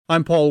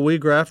I'm Paul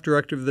Weagraff,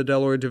 Director of the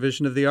Delaware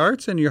Division of the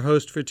Arts, and your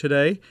host for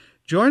today.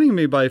 Joining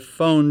me by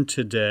phone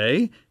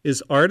today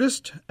is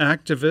artist,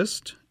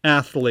 activist,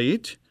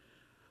 athlete,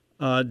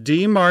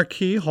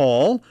 Marque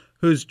Hall,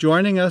 who's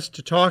joining us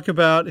to talk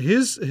about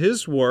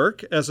his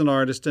work as an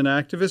artist and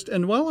activist,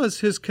 and well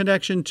as his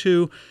connection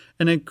to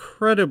an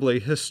incredibly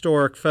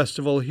historic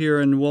festival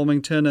here in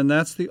Wilmington, and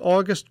that's the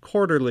August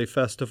Quarterly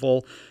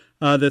Festival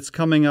that's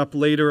coming up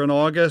later in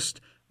August,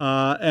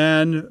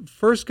 and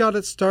first got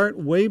its start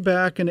way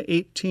back in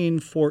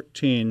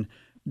 1814.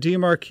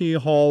 Marque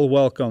Hall,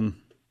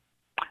 welcome.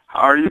 How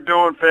are you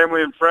doing,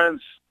 family and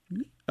friends?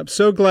 I'm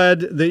so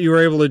glad that you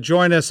were able to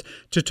join us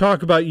to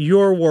talk about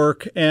your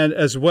work and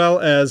as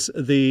well as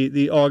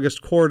the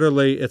August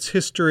Quarterly, its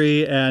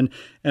history, and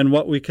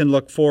what we can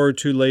look forward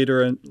to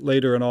later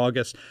in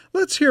August.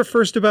 Let's hear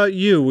first about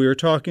you. We were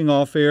talking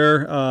off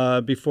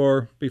air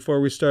before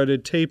we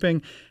started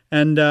taping,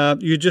 and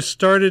you just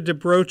started to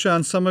broach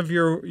on some of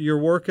your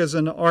work as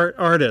an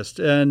artist,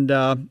 and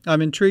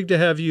I'm intrigued to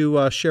have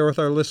you share with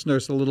our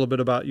listeners a little bit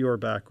about your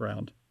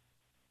background.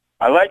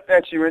 I like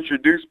that you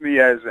introduced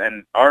me as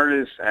an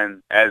artist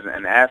and as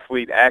an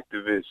athlete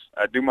activist.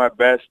 I do my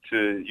best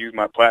to use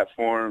my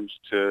platforms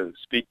to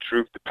speak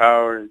truth to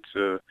power,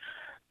 to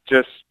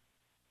just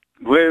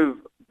live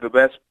the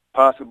best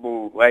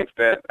possible life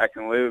that I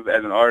can live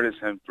as an artist.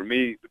 And for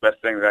me, the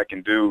best thing that I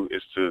can do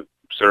is to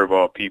serve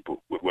all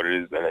people with what it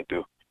is that I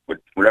do, with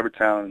whatever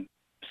talent,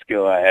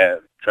 skill I have.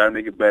 Try to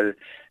make it better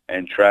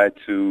and try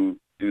to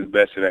do the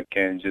best that I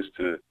can just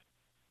to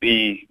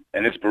be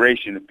an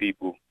inspiration to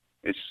people.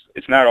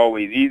 It's not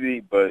always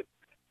easy, but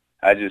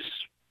I just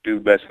do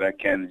the best that I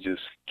can to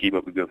just keep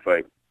up a good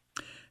fight.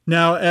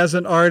 Now, as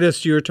an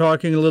artist, you were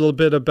talking a little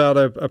bit about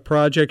a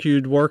project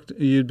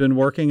you'd been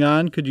working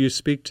on. Could you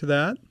speak to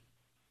that?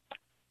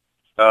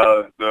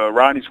 The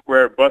Rodney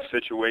Square bus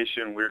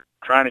situation. We're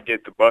trying to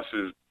get the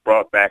buses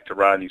brought back to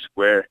Rodney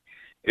Square.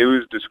 It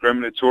was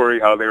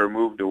discriminatory how they were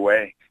moved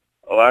away.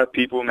 A lot of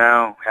people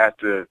now have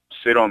to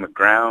sit on the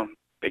ground.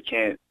 They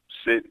can't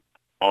sit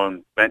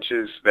on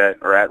benches that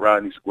are at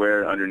Rodney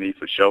Square underneath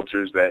the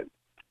shelters that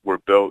were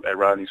built at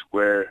Rodney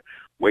Square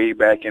way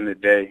back in the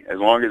day. As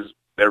long as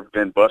there have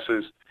been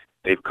buses,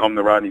 they've come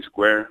to Rodney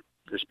Square.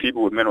 There's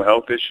people with mental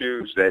health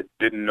issues that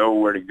didn't know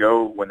where to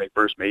go when they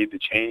first made the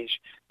change.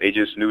 They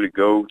just knew to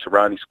go to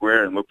Rodney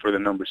Square and look for the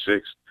number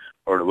 6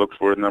 or to look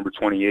for the number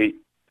 28.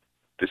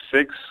 The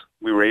 6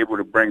 we were able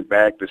to bring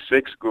back. The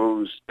 6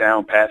 goes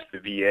down past the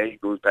VA,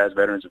 goes past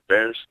Veterans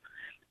Affairs.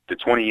 The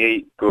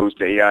 28 goes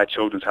to AI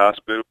Children's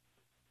Hospital.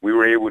 We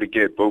were able to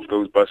get both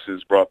those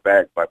buses brought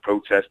back by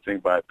protesting,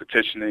 by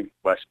petitioning,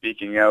 by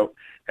speaking out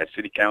at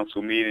city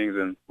council meetings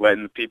and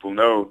letting the people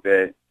know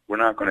that we're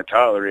not going to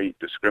tolerate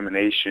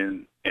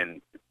discrimination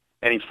in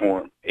any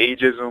form.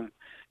 Ageism,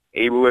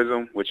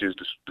 ableism, which is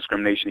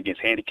discrimination against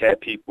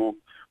handicapped people.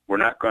 We're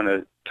not going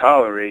to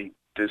tolerate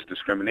this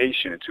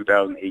discrimination in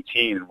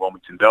 2018 in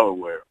Wilmington,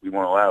 Delaware. We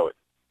won't allow it.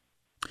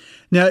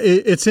 Now,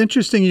 it's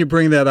interesting you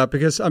bring that up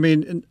because, I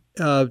mean,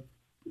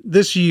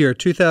 this year,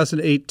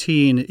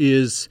 2018,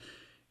 is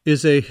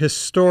a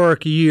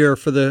historic year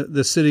for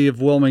the city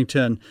of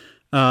Wilmington.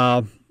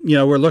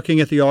 We're looking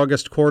at the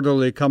August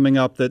Quarterly coming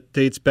up that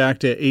dates back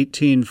to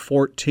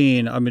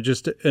 1814. I mean,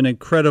 just an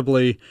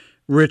incredibly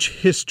rich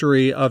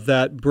history of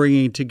that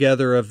bringing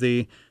together of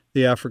the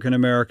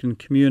African-American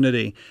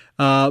community.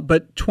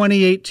 But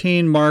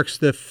 2018 marks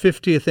the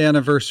 50th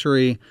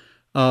anniversary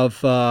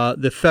of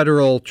the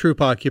federal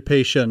troop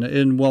occupation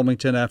in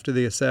Wilmington after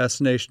the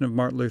assassination of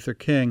Martin Luther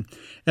King.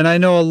 And I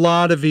know a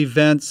lot of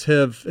events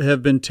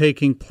have been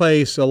taking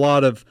place, a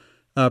lot of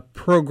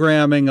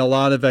programming, a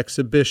lot of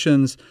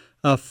exhibitions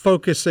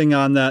focusing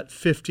on that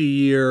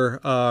 50-year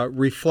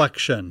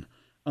reflection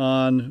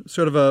on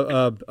sort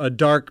of a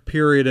dark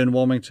period in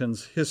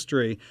Wilmington's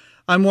history.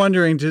 I'm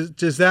wondering,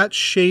 does that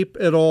shape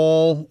at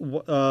all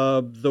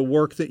the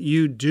work that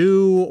you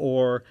do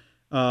or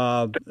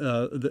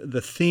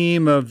the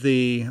theme of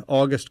the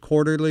August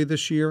Quarterly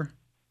this year?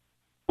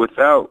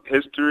 Without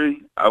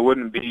history, I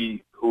wouldn't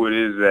be who it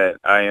is that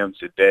I am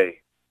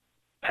today.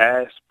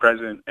 Past,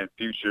 present, and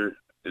future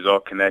is all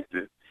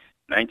connected.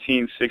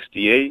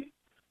 1968,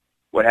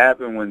 what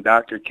happened when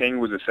Dr. King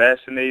was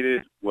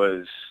assassinated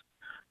was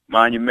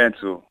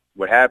monumental.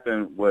 What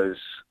happened was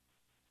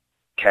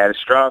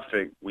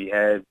catastrophic. We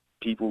had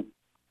people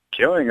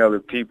killing other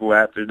people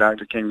after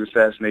Dr. King was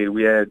assassinated.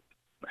 We had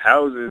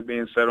houses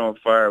being set on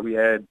fire. We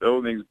had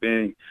buildings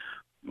being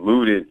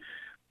looted.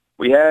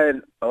 We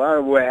had a lot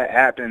of what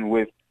happened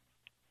with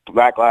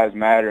Black Lives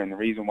Matter, and the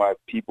reason why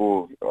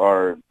people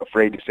are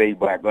afraid to say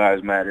Black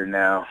Lives Matter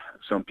now,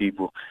 some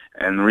people,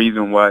 and the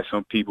reason why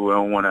some people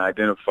don't want to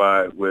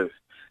identify with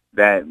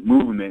that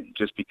movement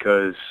just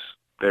because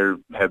there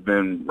have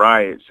been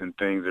riots and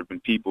things. There have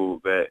been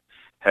people that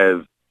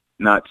have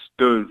not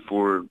stood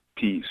for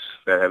peace,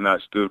 that have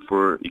not stood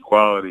for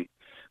equality.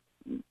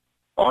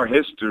 Our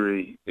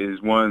history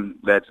is one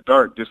that's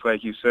dark, just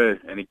like you said,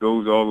 and it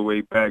goes all the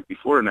way back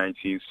before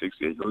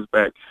 1960. It goes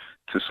back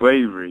to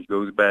slavery. It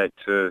goes back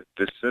to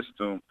the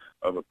system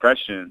of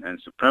oppression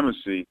and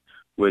supremacy,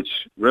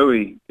 which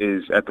really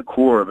is at the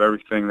core of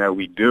everything that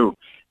we do.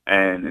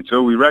 And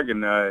until we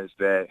recognize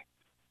that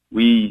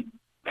we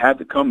have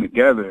to come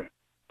together,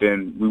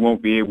 then we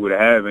won't be able to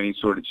have any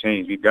sort of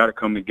change. We've got to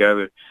come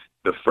together.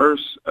 The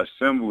first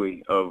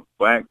assembly of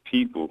black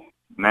people,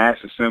 mass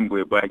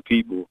assembly of black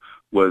people,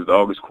 was the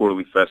August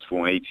Quarterly Festival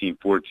in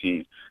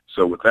 1814.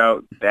 So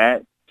without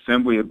that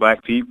assembly of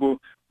black people,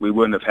 we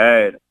wouldn't have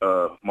had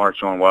a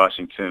March on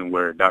Washington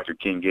where Dr.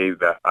 King gave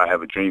the I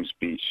Have a Dream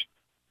speech.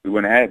 We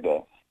wouldn't have had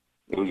that.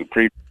 It was a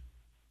pre.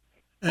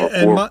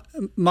 And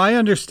my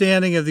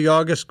understanding of the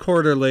August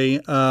Quarterly,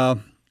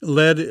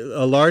 led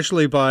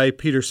largely by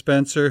Peter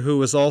Spencer, who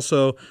was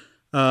also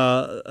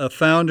a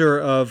founder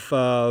of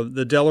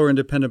the Delaware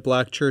Independent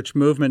Black Church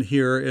movement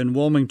here in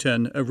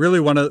Wilmington, really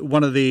one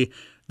of the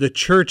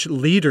church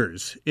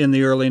leaders in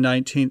the early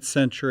 19th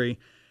century.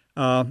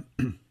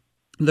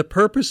 The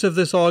purpose of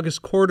this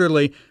August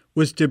Quarterly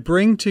was to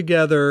bring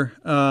together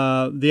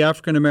the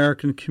African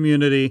American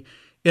community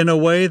in a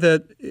way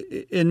that,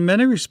 in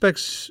many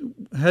respects,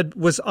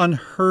 was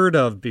unheard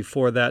of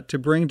before that, to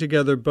bring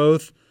together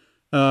both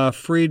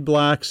freed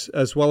blacks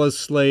as well as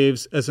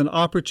slaves as an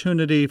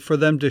opportunity for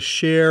them to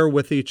share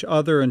with each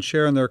other and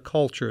share in their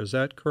culture. Is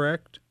that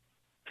correct?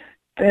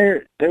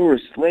 There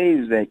were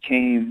slaves that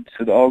came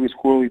to the August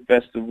Quarterly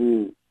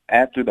Festival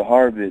after the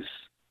harvest.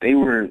 They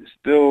were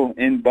still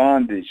in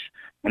bondage.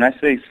 When I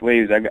say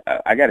slaves,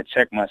 I got to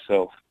check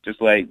myself,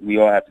 just like we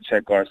all have to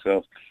check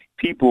ourselves.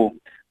 People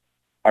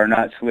are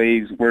not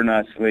slaves. We're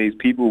not slaves.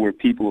 People were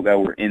people that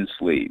were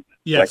enslaved.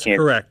 Yes,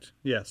 correct.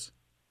 Yes.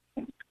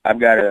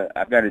 I've got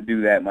to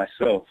do that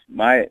myself.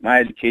 My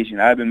education,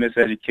 I've been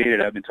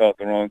miseducated. I've been taught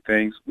the wrong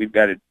things. We've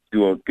got to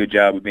do a good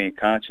job of being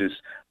conscious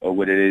of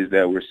what it is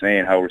that we're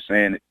saying, how we're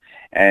saying it.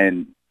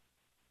 And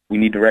we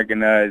need to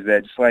recognize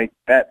that just like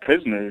that,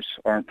 prisoners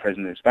aren't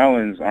prisoners.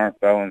 Felons aren't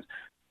felons.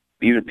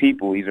 These are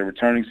people. These are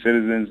returning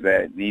citizens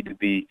that need to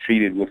be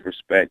treated with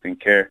respect and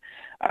care.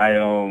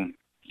 Let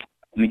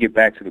me get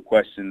back to the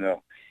question,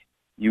 though.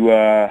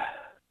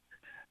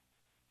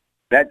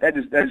 That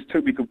just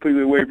took me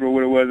completely away from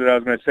what it was that I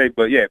was going to say.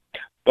 But yeah,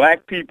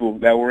 black people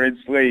that were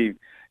enslaved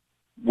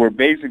were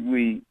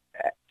basically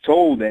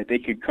told that they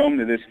could come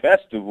to this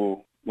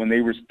festival when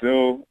they were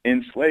still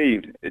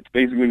enslaved. It's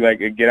basically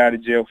like a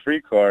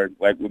get-out-of-jail-free card,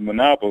 like with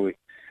Monopoly.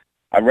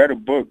 I read a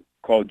book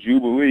called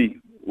Jubilee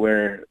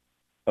where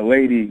a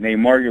lady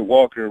named Margaret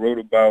Walker wrote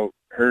about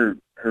her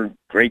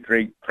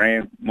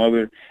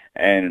great-great-grandmother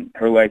and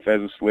her life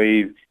as a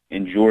slave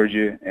in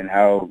Georgia, and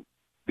how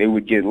they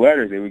would get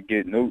letters, they would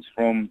get notes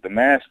from the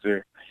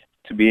master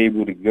to be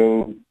able to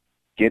go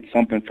get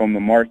something from the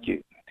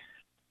market.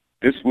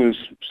 This was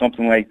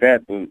something like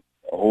that, but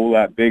a whole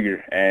lot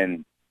bigger.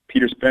 And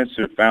Peter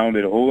Spencer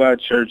founded a whole lot of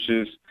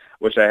churches,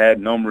 which I had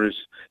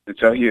numbers to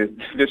tell you,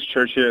 this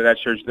church here, that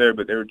church there,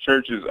 but there were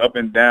churches up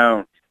and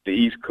down the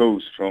East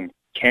Coast, from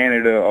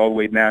Canada all the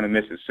way down to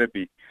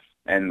Mississippi.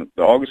 And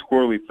the August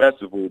Quarterly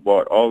Festival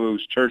brought all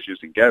those churches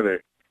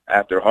together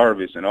after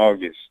harvest in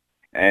August.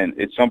 And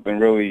it's something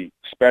really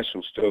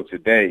special still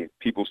today.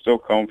 People still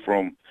come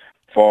from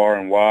far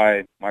and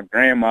wide. My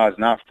grandma's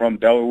not from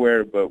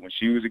Delaware, but when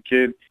she was a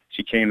kid,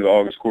 she came to the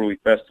August Quarterly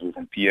Festival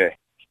from PA.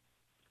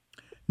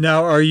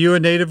 Now, are you a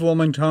native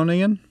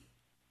Wilmingtonian?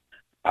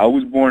 I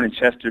was born in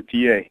Chester,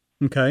 PA.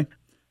 Okay.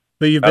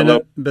 But you've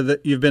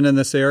been in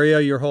this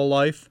area your whole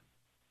life?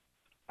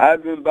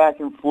 I've been back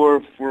and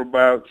forth for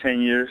about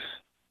 10 years,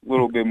 a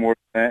little bit more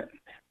than that.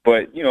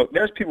 But, you know,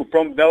 there's people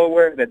from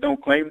Delaware that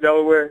don't claim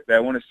Delaware,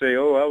 that want to say,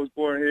 oh, I was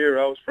born here,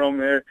 I was from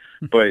there.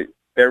 But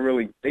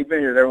they've been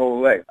here their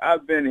whole life.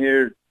 I've been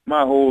here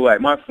my whole life.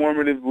 My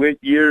formative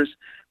years,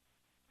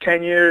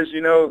 10 years,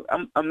 you know,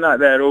 I'm not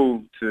that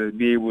old to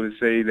be able to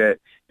say that.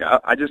 You know,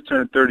 I just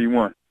turned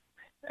 31.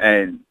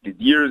 And the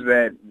years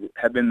that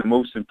have been the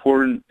most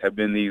important have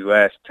been these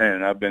last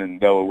 10. I've been in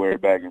Delaware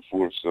back and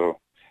forth. So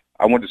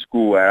I went to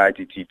school at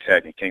ITT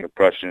Tech in King of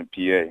Prussia in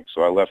PA.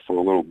 So I left for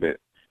a little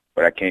bit,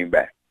 but I came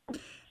back.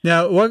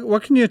 Now,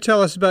 what can you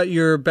tell us about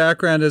your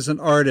background as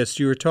an artist?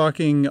 You were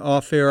talking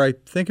off air, I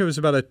think it was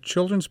about a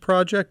children's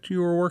project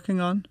you were working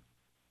on?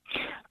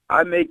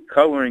 I make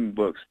coloring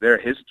books. They're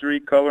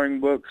history coloring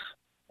books.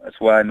 That's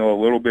why I know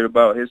a little bit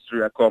about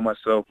history. I call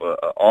myself a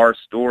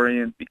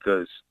art-storian,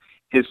 because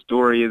his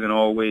story isn't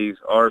always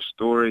our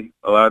story.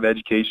 A lot of the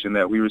education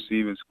that we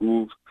receive in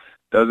schools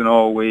doesn't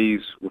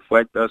always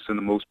reflect us in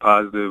the most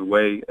positive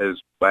way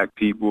as black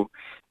people.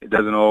 It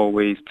doesn't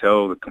always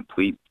tell the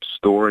complete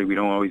story. We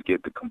don't always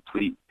get the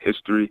complete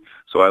history.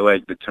 So I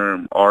like the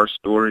term our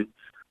story.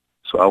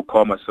 So I'll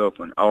call myself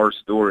an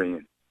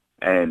art-storian.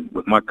 And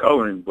with my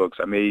coloring books,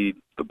 I made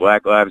the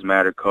Black Lives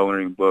Matter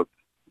coloring book,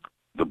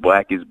 the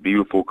Black is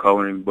Beautiful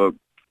coloring book,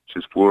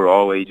 which is for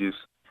all ages.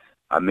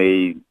 I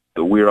made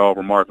the We're All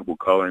Remarkable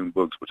coloring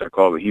books, which I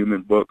call the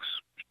human books,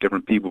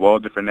 different people of all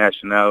different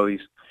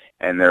nationalities,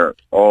 and they're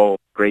all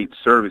great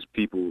service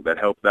people that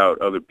helped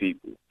out other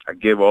people. I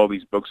give all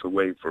these books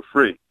away for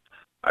free.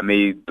 I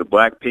made the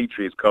Black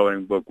Patriots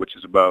coloring book, which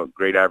is about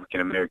great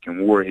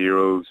African-American war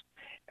heroes,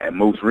 And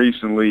most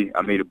recently,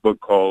 I made a book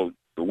called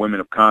The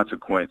Women of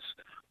Consequence,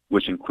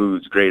 which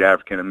includes great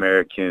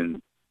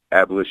African-American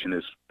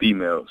abolitionist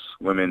females,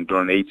 women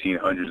during the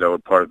 1800s that were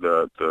part of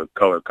the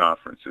color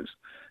conferences.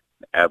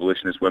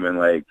 Abolitionist women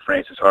like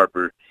Frances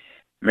Harper,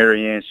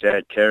 Mary Ann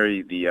Shadd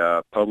Carey,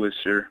 the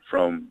publisher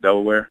from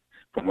Delaware,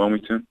 from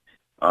Wilmington,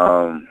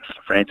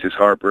 Frances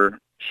Harper,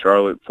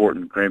 Charlotte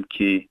Fortin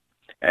Grimke,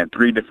 and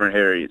 3 different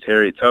Harriets.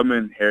 Harriet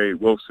Tubman,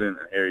 Harriet Wilson, and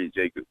Harriet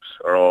Jacobs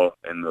are all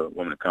in the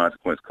Women of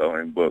Consequence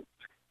coloring book.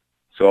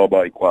 It's all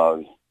about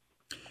equality.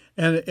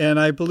 And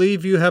I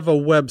believe you have a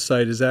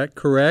website, is that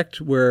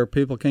correct, where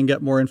people can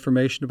get more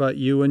information about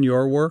you and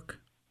your work?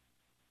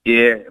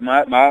 Yeah,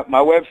 my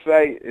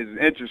website is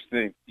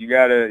interesting. You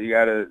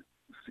gotta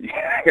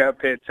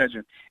pay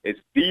attention. It's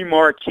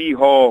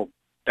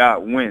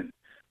themarquehall.win.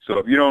 So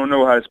if you don't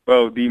know how to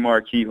spell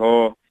Marque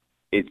Hall,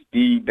 it's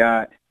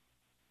D.MARQUEHALL.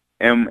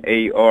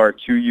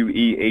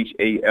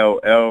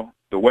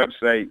 The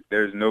website,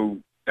 there's no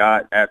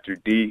dot after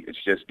D.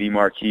 It's just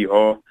Marque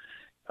Hall.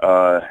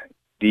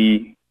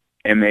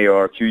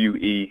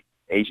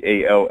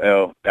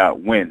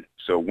 DMARQUEHALL.win.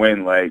 So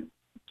win, like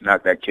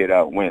knock that kid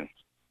out, win.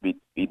 Beat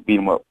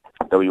him up.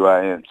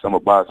 WIN. So I'm a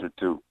boxer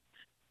too.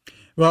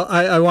 Well,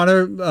 I want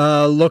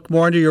to look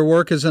more into your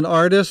work as an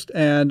artist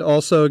and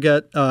also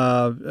get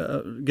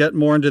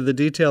more into the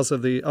details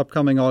of the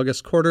upcoming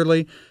August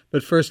Quarterly.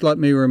 But first, let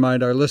me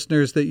remind our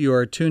listeners that you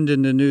are tuned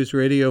into News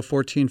Radio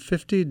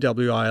 1450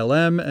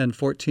 WILM and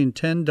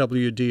 1410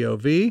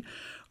 WDOV.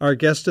 Our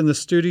guest in the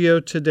studio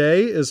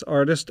today is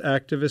artist,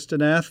 activist,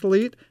 and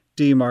athlete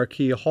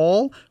Marque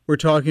Hall. We're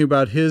talking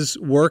about his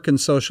work in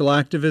social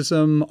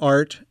activism,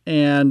 art,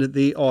 and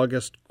the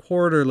August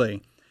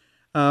Quarterly.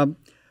 I'm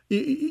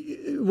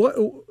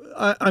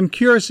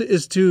curious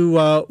as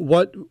to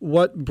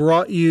what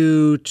brought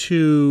you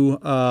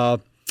to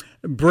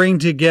bring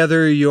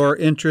together your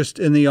interest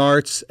in the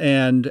arts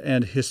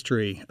and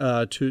history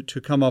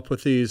to come up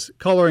with these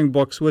coloring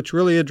books, which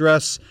really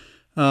address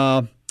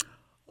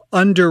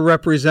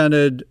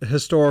underrepresented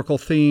historical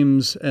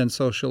themes and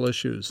social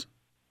issues.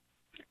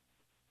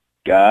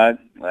 God,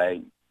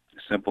 like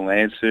simple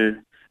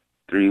answer,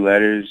 3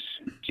 letters,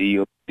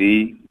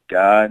 G-O-D,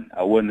 God.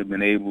 I wouldn't have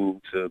been able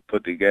to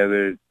put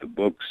together the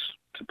books,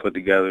 to put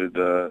together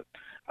the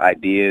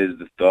ideas,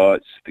 the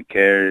thoughts, the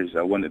cares.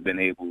 I wouldn't have been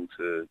able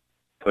to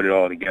put it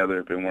all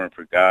together if it weren't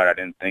for God. I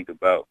didn't think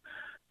about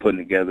putting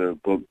together a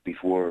book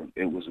before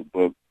it was a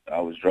book. I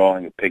was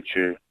drawing a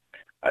picture.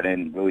 I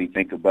didn't really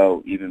think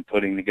about even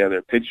putting together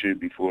a picture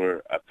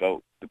before I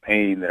felt the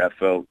pain that I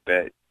felt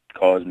that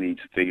caused me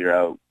to figure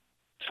out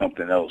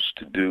something else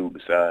to do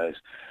besides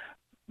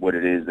what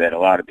it is that a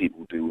lot of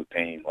people do with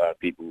pain. A lot of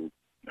people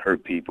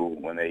hurt people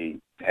when they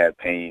have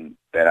pain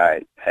that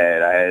I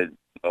had. I had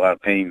a lot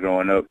of pain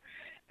growing up,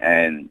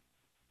 and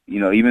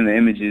even the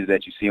images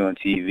that you see on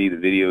TV, the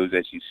videos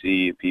that you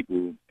see of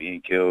people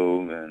being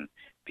killed and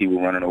people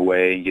running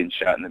away and getting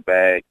shot in the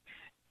back,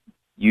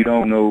 you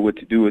don't know what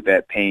to do with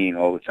that pain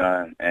all the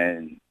time.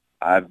 And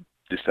God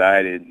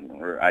decided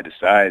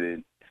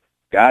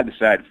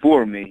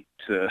for me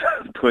to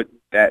put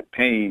that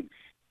pain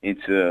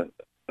into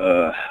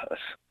a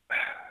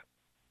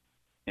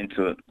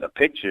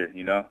picture.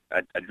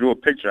 I drew a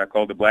picture. I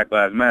called it Black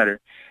Lives Matter,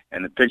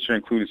 and the picture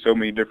included so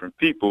many different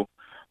people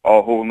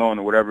all holding on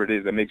to whatever it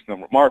is that makes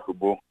them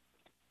remarkable.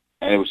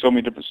 And it was so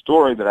many different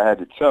stories that I had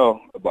to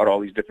tell about all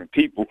these different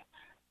people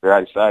that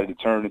I decided to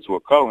turn into a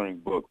coloring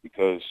book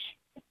because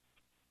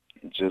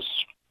it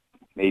just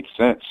made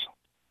sense.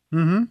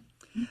 Mm-hmm.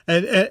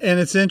 And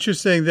it's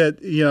interesting that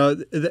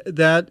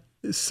that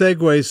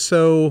segues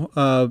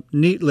so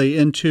neatly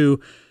into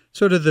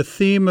sort of the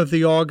theme of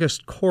the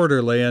August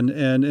Quarterly, and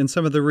in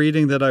some of the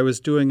reading that I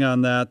was doing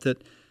on that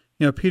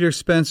Peter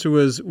Spencer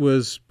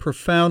was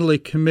profoundly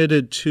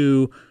committed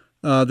to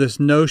this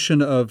notion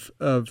of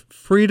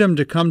freedom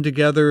to come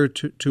together,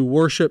 to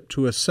worship,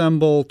 to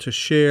assemble, to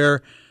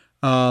share,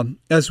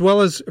 as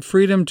well as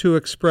freedom to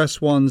express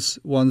one's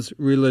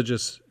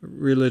religious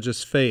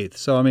faith.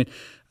 So, I mean,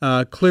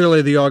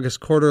 clearly the August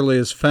Quarterly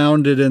is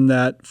founded in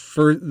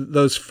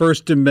those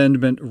First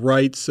Amendment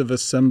rights of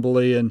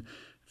assembly and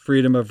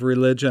freedom of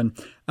religion.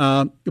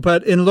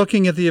 But in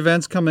looking at the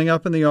events coming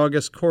up in the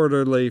August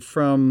Quarterly,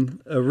 from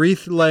a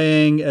wreath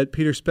laying at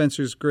Peter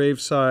Spencer's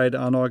graveside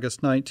on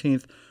August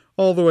 19th,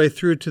 all the way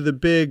through to the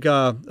big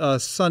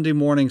Sunday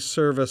morning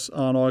service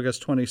on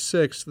August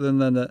 26th,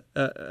 and then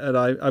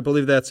I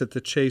believe that's at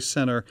the Chase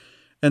Center,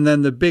 and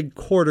then the big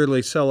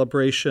quarterly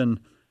celebration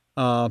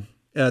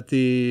at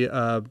the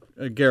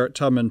Garrett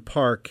Tubman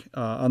Park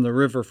on the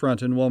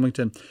riverfront in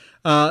Wilmington.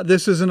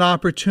 This is an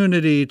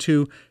opportunity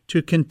to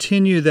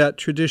continue that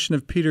tradition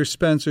of Peter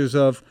Spencer's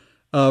of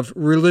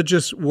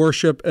religious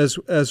worship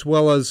as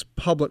well as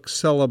public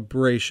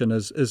celebration.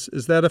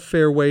 Is that a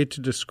fair way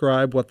to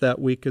describe what that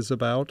week is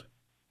about?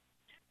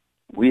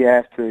 We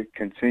have to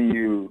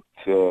continue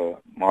to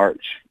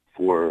march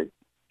for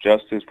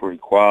justice, for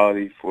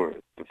equality, for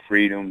the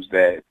freedoms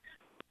that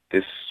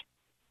this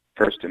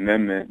First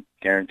Amendment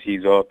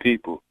guarantees all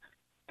people.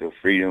 The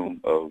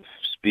freedom of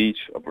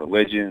speech, of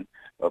religion,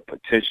 of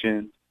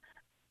petition.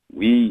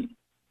 We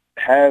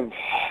have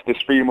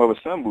this freedom of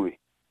assembly.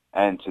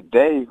 And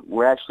today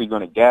we're actually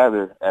going to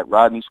gather at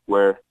Rodney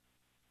Square,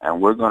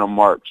 and we're going to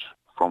march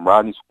from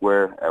Rodney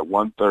Square at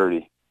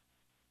 1:30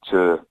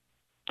 to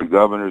the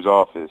governor's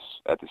office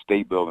at the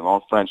State Building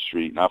on French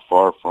Street, not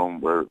far from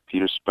where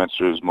Peter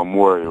Spencer's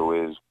memorial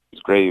is,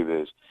 his grave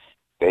is.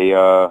 His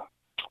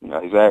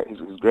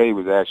grave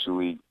was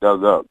actually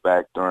dug up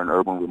back during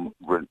urban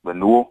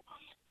renewal.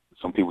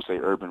 Some people say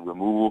urban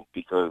removal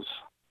because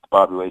the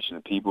population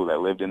of people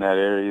that lived in that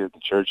area, the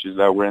churches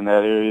that were in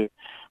that area,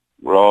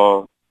 were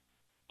all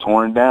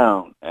torn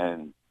down,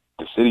 and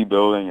the city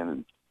building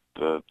and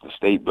the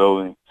state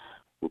building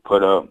were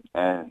put up,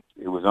 and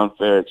it was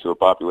unfair to a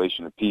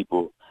population of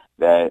people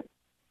that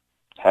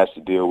has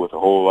to deal with a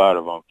whole lot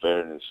of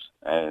unfairness.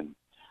 And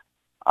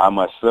I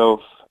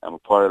myself am a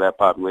part of that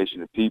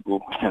population of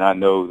people, and I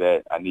know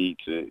that I need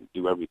to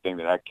do everything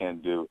that I can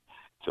do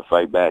to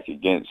fight back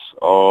against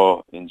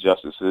all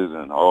injustices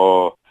and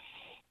all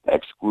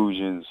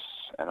exclusions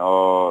and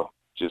all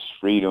just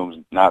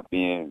freedoms not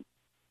being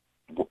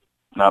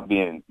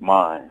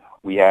mine.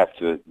 We have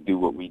to do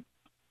what we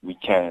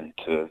can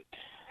to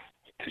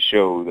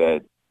show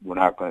that we're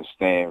not going to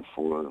stand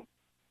for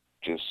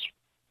just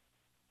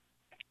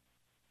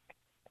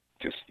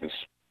this.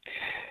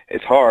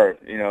 It's hard,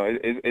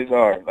 it's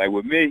hard. Like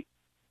with me,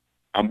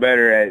 I'm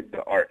better at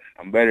the art.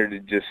 I'm better to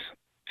just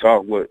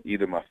talk with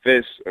either my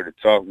fists or to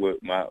talk with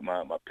my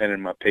pen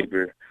and my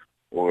paper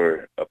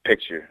or a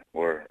picture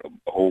or a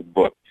whole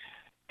book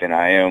than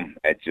I am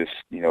at just,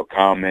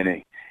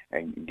 commenting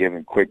and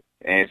giving quick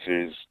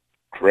answers,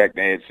 correct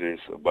answers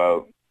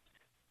about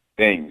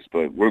things.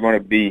 But we're going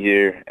to be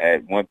here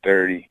at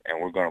 1:30, and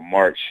we're going to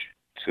march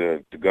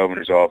to the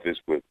governor's office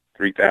with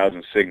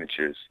 3,000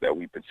 signatures that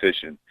we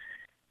petitioned.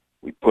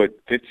 We put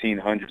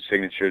 1,500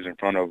 signatures in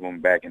front of him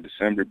back in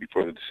December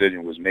before the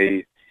decision was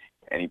made,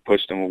 and he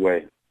pushed them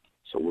away.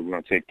 So we're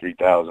going to take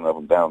 3,000 of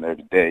them down there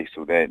today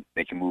so that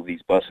they can move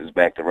these buses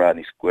back to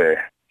Rodney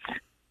Square.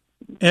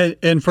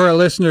 And for our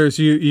listeners,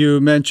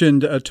 you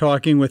mentioned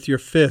talking with your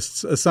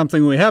fists.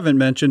 Something we haven't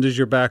mentioned is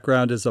your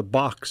background as a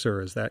boxer.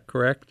 Is that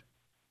correct?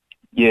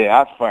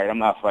 Yeah, I fight. I'm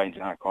not fighting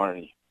John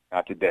Carney.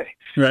 Not today.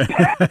 Right.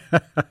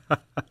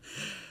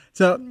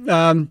 So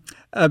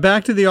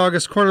back to the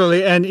August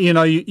Quarterly, and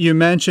you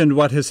mentioned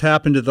what has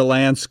happened to the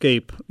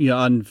landscape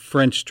on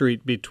French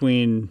Street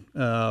between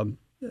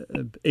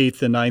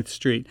 8th and 9th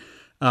Street,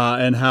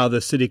 and how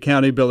the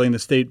city-county building, the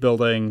state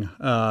building,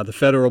 the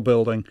federal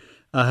building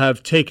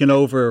have taken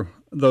over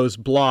those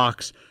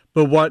blocks.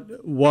 But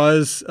what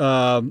was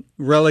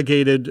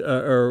relegated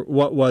or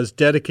what was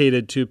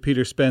dedicated to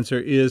Peter Spencer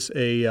is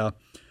a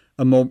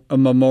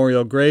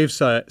memorial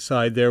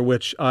graveside there,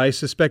 which I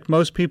suspect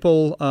most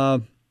people,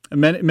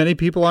 many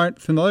people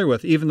aren't familiar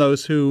with, even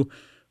those who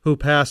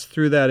pass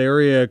through that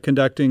area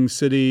conducting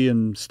city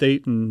and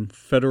state and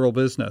federal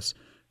business.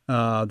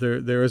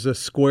 There is a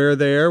square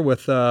there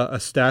with a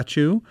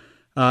statue,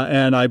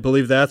 and I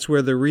believe that's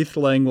where the wreath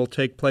laying will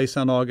take place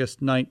on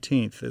August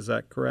 19th. Is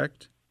that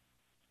correct?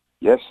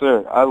 Yes,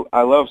 sir.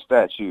 I love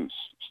statues.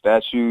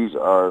 Statues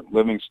are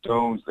living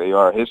stones. They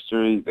are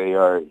history. They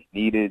are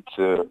needed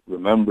to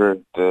remember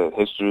the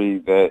history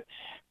that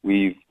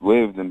we've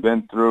lived and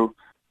been through.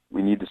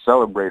 We need to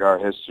celebrate our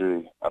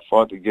history. I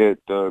fought to get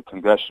the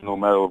Congressional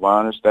Medal of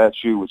Honor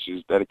statue, which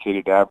is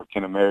dedicated to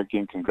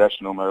African-American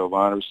Congressional Medal of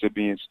Honor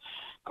recipients,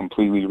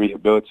 completely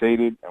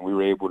rehabilitated, and we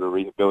were able to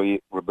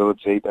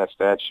rehabilitate that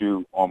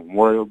statue on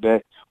Memorial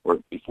Day or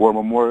before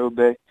Memorial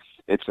Day.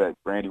 It's at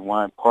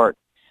Brandywine Park.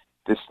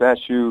 This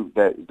statue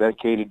that is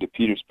dedicated to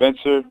Peter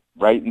Spencer,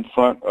 right in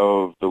front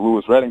of the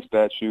Lewis Redding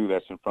statue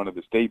that's in front of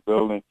the State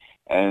Building,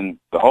 and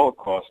the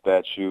Holocaust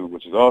statue,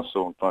 which is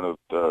also in front of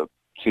the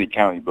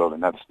City-County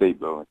Building, not the State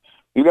Building.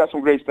 We've got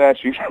some great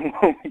statues.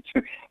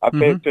 I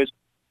pay attention.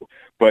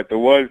 But the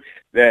one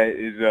that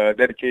is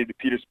dedicated to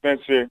Peter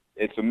Spencer,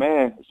 it's a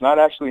man. It's not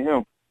actually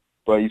him,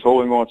 but he's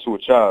holding on to a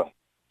child.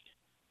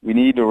 We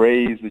need to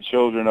raise the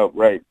children up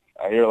right.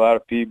 I hear a lot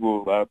of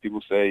people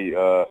say,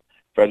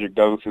 Frederick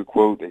Douglass'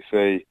 quote, they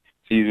say,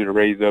 it's easier to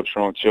raise up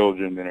strong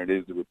children than it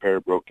is to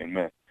repair broken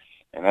men.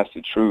 And that's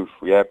the truth.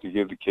 We have to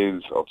give the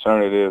kids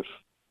alternative.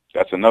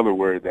 That's another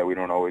word that we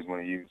don't always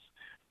want to use.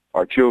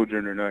 Our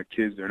children are not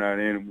kids. They're not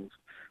animals.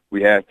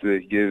 We have to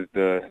give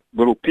the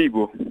little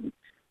people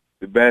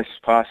the best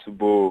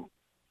possible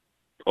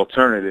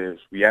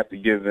alternatives. We have to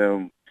give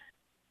them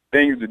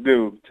things to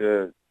do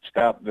to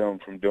stop them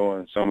from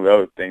doing some of the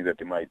other things that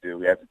they might do.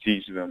 We have to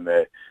teach them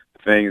that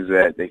the things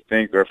that they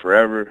think are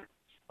forever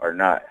are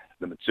not.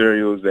 The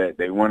materials that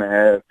they want to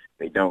have,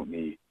 they don't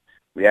need.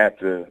 We have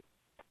to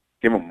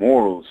give them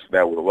morals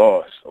that were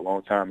lost a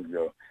long time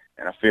ago.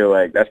 And I feel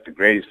like that's the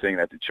greatest thing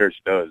that the church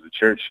does. The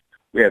church,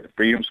 we have the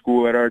Freedom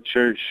School at our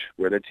church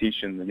where they're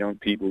teaching the young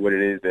people what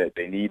it is that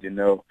they need to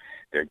know.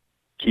 They're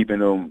keeping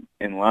them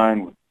in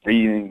line with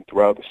reading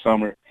throughout the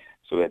summer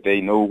so that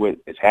they know what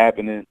is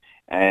happening.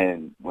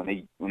 And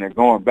when they're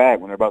going back,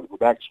 when they're about to go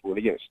back to school,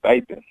 they get a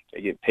stipend.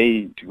 They get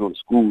paid to go to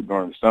school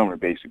during the summer,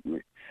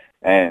 basically.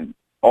 And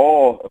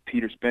all of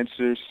Peter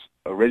Spencer's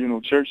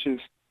original churches,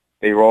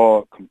 they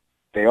all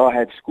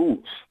had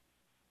schools.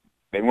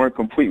 They weren't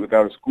complete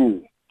without a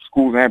school.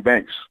 Schools and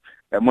banks.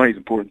 That money's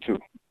important too.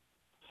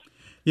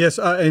 Yes,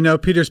 I know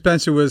Peter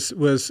Spencer was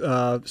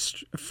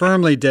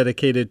firmly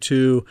dedicated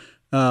to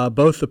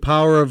both the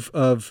power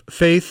of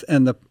faith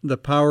and the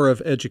power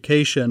of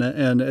education.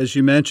 And as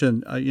you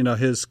mentioned,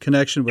 his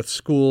connection with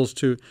schools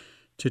to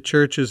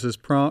churches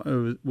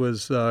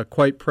was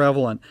quite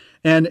prevalent.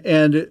 And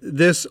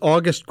this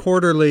August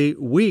quarterly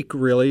week,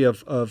 really,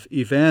 of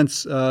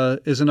events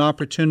is an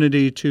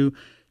opportunity to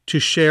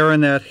share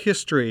in that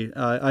history.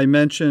 We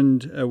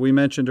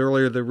mentioned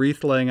earlier the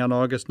wreath laying on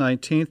August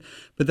 19th,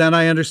 but then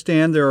I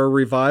understand there are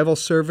revival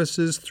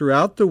services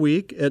throughout the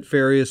week at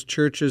various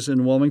churches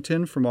in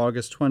Wilmington from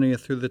August 20th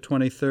through the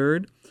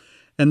 23rd.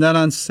 And then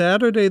on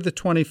Saturday the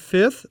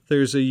 25th,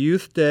 there's a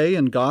youth day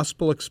and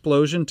gospel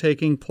explosion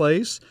taking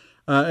place.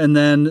 And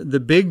then the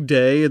big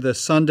day, the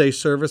Sunday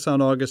service on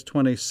August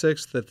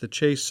 26th at the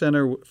Chase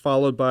Center,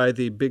 followed by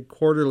the big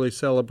quarterly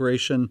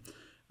celebration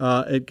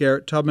at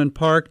Garrett Tubman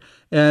Park.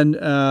 And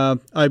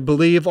I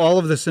believe all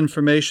of this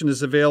information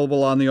is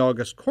available on the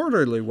August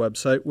Quarterly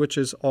website, which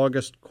is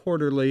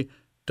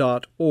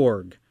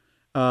August.Quarterly.Org.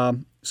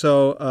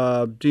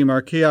 So,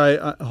 Marque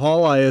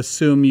Hall, I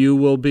assume you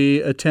will be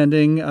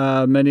attending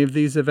many of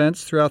these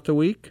events throughout the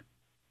week?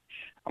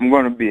 I'm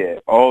going to be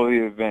at all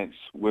the events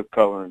with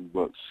coloring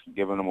books,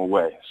 giving them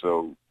away.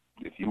 So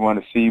if you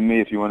want to see me,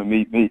 if you want to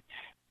meet me,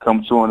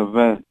 come to an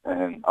event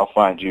and I'll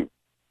find you.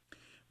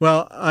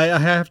 Well, I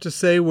have to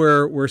say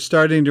we're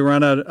starting to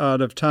run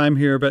out of time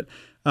here, but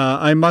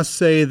I must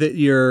say that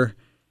your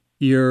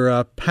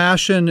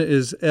passion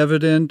is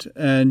evident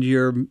and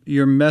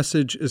your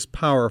message is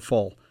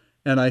powerful.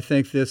 And I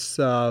think this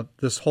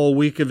whole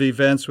week of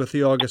events with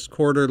the August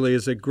Quarterly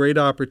is a great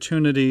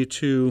opportunity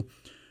to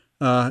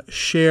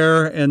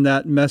share in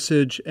that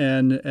message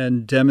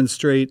and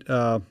demonstrate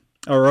our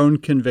own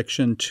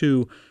conviction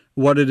to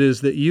what it is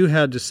that you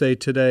had to say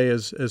today,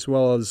 as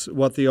well as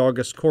what the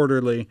August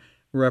Quarterly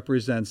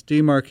represents.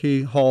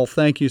 Marque Hall,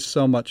 thank you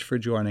so much for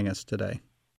joining us today.